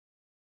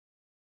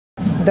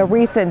The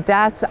recent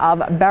deaths of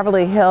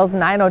Beverly Hills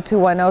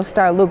 90210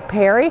 star Luke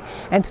Perry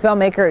and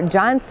filmmaker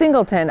John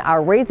Singleton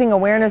are raising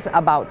awareness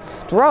about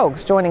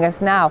strokes. Joining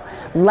us now,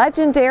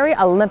 legendary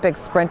Olympic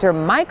sprinter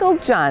Michael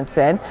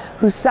Johnson,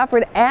 who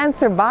suffered and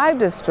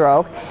survived a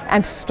stroke,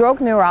 and stroke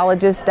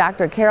neurologist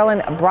Dr. Carolyn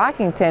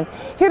Brockington,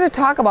 here to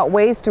talk about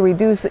ways to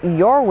reduce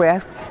your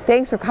risk.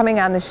 Thanks for coming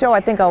on the show.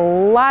 I think a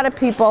lot of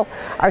people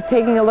are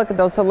taking a look at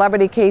those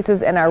celebrity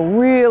cases and are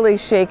really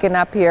shaken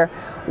up here.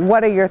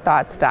 What are your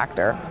thoughts,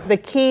 doctor?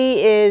 The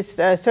key is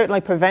certainly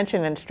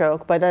prevention in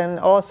stroke, but then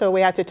also we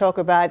have to talk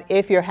about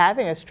if you're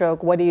having a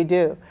stroke, what do you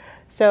do?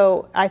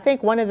 So I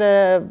think one of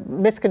the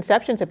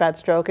misconceptions about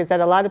stroke is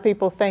that a lot of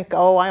people think,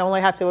 oh, I only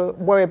have to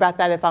worry about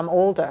that if I'm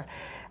older.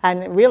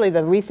 And really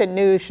the recent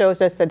news shows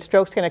us that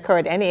strokes can occur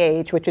at any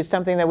age, which is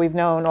something that we've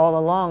known all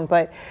along.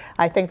 But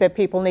I think that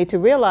people need to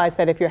realize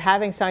that if you're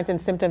having signs and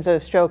symptoms of a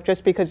stroke,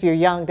 just because you're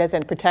young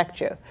doesn't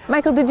protect you.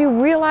 Michael, did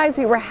you realize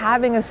you were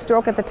having a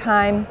stroke at the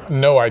time?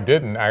 No, I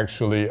didn't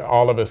actually.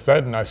 All of a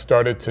sudden I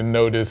started to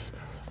notice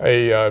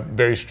a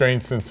very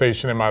strange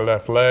sensation in my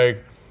left leg.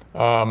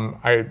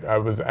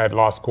 I'd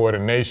lost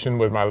coordination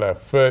with my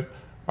left foot.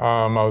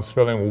 I was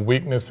feeling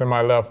weakness in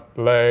my left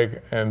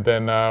leg, and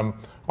then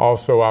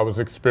also I was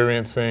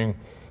experiencing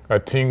a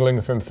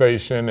tingling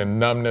sensation and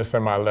numbness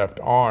in my left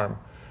arm.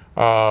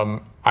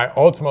 I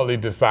ultimately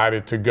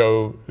decided to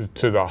go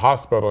to the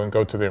hospital and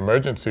go to the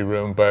emergency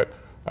room, but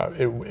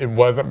it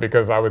wasn't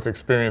because I was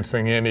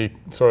experiencing any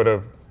sort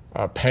of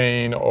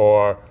pain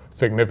or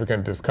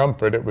significant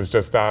discomfort. It was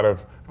just out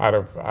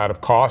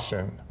of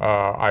caution.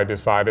 I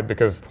decided,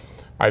 because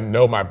I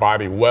know my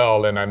body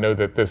well, and I know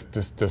that this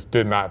just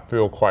did not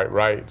feel quite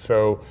right.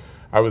 So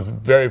I was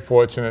very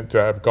fortunate to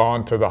have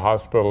gone to the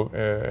hospital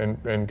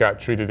and got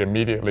treated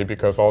immediately,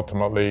 because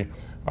ultimately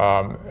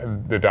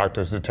the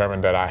doctors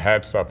determined that I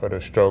had suffered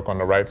a stroke on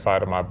the right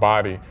side of my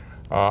body,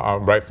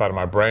 right side of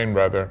my brain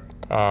rather.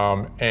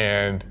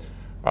 And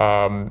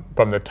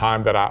from the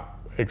time that I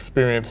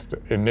experienced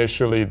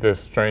initially this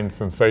strange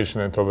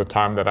sensation until the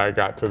time that I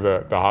got to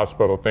the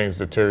hospital, things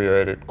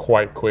deteriorated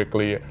quite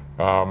quickly.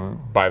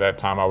 By that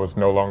time I was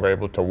no longer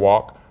able to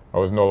walk. I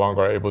was no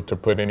longer able to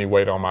put any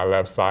weight on my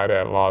left side. I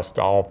had lost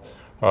all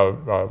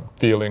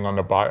feeling on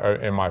the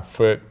body, in my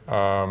foot.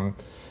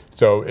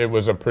 So it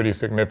was a pretty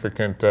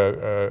significant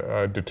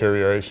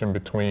deterioration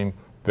between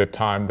the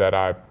time that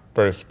I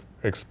first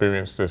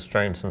experienced this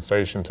strange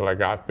sensation till I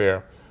got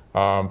there.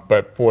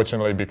 But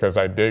fortunately, because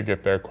I did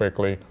get there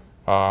quickly,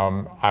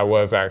 I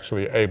was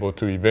actually able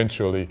to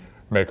eventually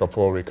make a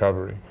full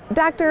recovery.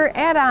 Doctor,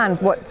 add on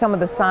what some of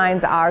the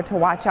signs are to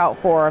watch out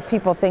for if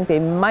people think they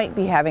might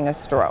be having a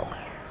stroke.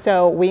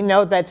 So we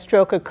know that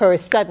stroke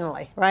occurs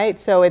suddenly,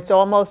 right? So it's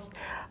almost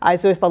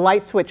as if a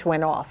light switch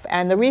went off.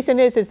 And the reason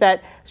is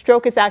that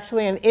stroke is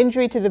actually an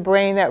injury to the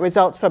brain that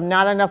results from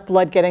not enough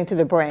blood getting to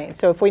the brain.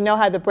 So if we know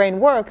how the brain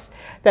works,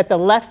 that the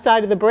left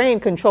side of the brain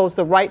controls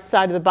the right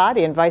side of the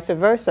body and vice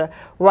versa.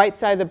 Right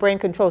side of the brain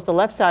controls the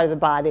left side of the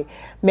body.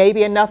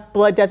 Maybe enough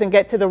blood doesn't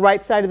get to the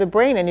right side of the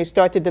brain and you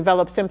start to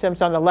develop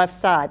symptoms on the left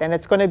side. And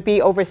it's going to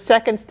be over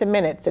seconds to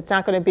minutes. It's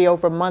not going to be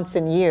over months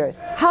and years.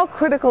 How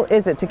critical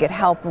is it to get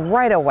help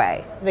right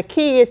away? The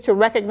key is to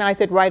recognize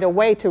it right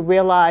away, to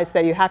realize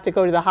that you have to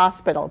go to the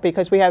hospital,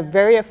 because we have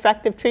very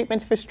effective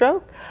treatments for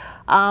stroke,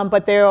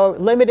 but they're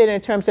limited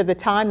in terms of the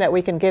time that we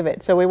can give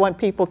it. So we want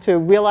people to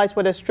realize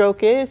what a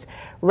stroke is,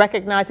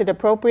 recognize it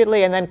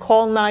appropriately, and then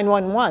call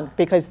 911,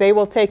 because they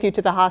will take you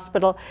to the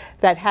hospital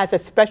that has a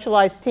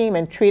specialized team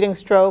in treating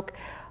stroke,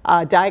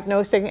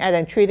 diagnosing and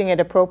then treating it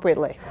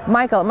appropriately.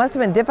 Michael, it must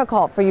have been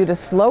difficult for you to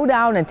slow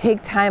down and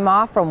take time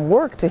off from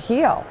work to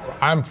heal.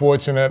 I'm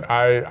fortunate.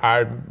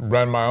 I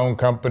run my own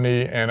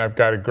company, and I've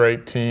got a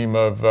great team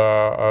of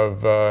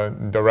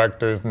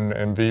directors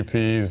and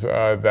VPs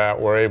that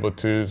were able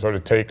to sort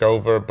of take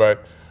over.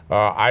 But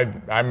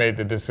I made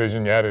the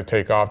decision, you had to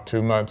take off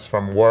 2 months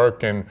from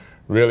work and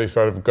really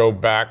sort of go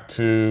back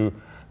to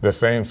the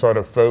same sort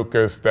of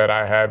focus that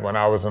I had when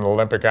I was an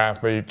Olympic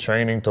athlete,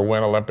 training to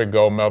win Olympic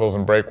gold medals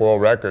and break world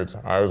records.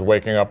 I was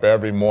waking up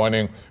every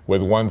morning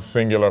with one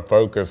singular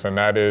focus, and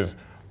that is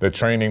the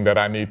training that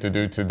I need to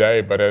do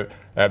today. But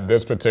at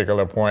this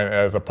particular point,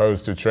 as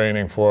opposed to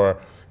training for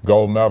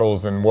gold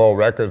medals and world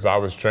records, I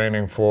was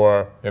training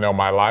for,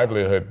 my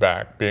livelihood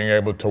back, being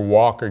able to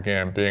walk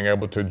again, being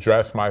able to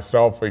dress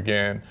myself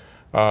again,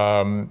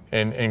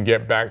 and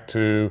get back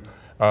to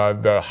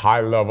the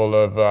high level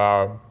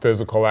of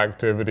physical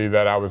activity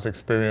that I was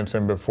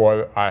experiencing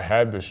before I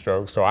had the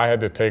stroke. So I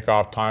had to take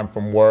off time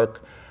from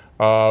work,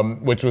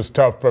 which was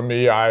tough for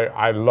me.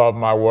 I love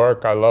my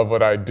work, I love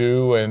what I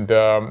do, and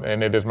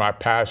it is my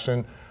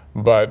passion.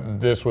 But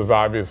this was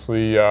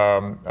obviously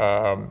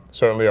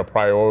certainly a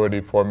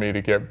priority for me to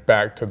get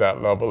back to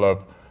that level of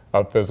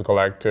physical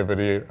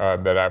activity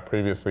that I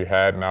previously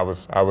had, and I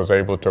was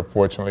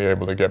fortunately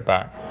able to get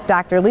back.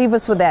 Doctor, leave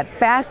us with that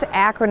FAST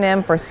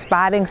acronym for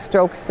spotting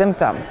stroke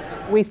symptoms.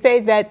 We say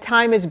that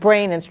time is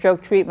brain in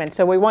stroke treatment,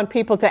 so we want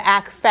people to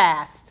act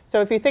fast.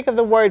 So if you think of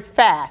the word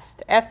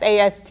FAST,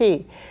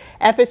 F-A-S-T,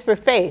 F is for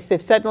face.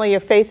 If suddenly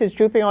your face is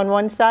drooping on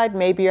one side,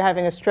 maybe you're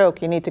having a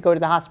stroke. You need to go to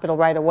the hospital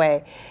right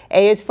away.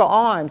 A is for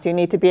arms. You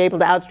need to be able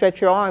to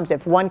outstretch your arms.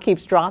 If one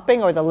keeps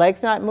dropping or the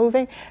leg's not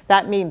moving,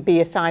 that may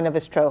be a sign of a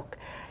stroke.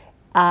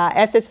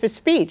 S is for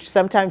speech.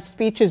 Sometimes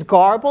speech is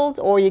garbled,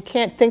 or you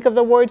can't think of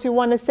the words you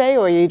want to say,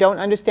 or you don't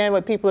understand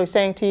what people are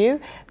saying to you.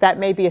 That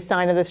may be a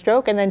sign of the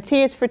stroke. And then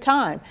T is for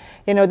time.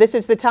 You know, this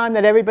is the time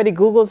that everybody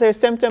Googles their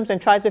symptoms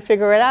and tries to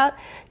figure it out.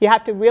 You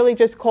have to really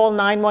just call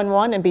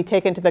 911 and be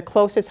taken to the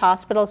closest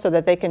hospital so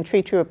that they can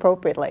treat you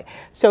appropriately.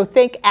 So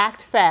think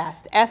ACT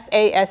FAST,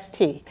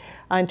 F-A-S-T.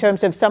 In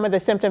terms of some of the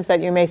symptoms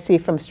that you may see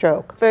from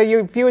stroke. If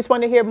your viewers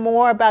want to hear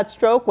more about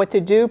stroke, what to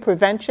do,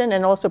 prevention,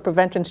 and also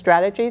prevention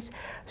strategies,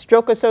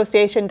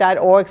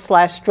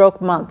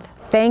 strokeassociation.org/stroke month.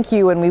 Thank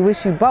you, and we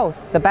wish you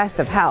both the best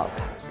of health.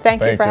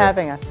 Thank you for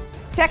having us.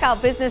 Check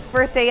out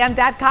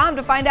businessfirstam.com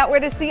to find out where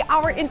to see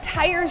our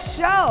entire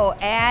show.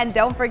 And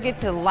don't forget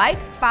to like,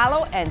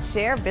 follow, and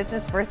share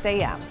Business First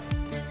AM.